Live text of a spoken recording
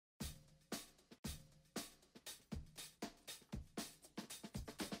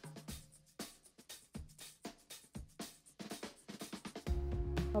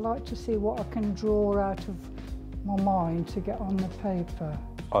I like to see what I can draw out of my mind to get on the paper.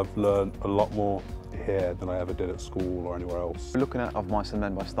 I've learned a lot more here than I ever did at school or anywhere else. We're looking at Of Mice and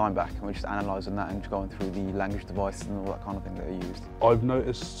Men by Steinbeck, and we're just analysing that and just going through the language devices and all that kind of thing that are used. I've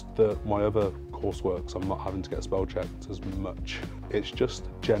noticed that my other courseworks, I'm not having to get spell checked as much. It's just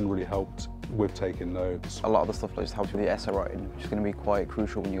generally helped with taking notes. A lot of the stuff that just helps with the essay writing, which is going to be quite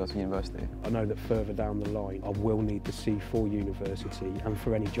crucial when you go to university. I know that further down the line I will need the C for university and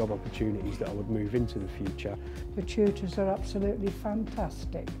for any job opportunities that I would move into the future. The tutors are absolutely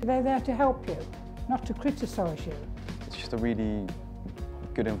fantastic. They're there to help you, not to criticise you. It's just a really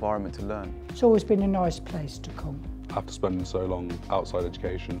good environment to learn. It's always been a nice place to come. After spending so long outside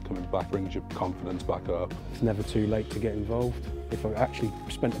education, coming back brings your confidence back up. It's never too late to get involved. If I actually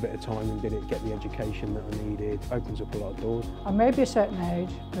spent a bit of time and did it, get the education that I needed, opens up a lot of doors. I may be a certain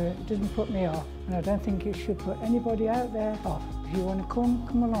age, but it doesn't put me off, and I don't think it should put anybody out there off. If you want to come,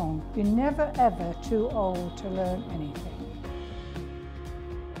 come along. You're never ever too old to learn anything.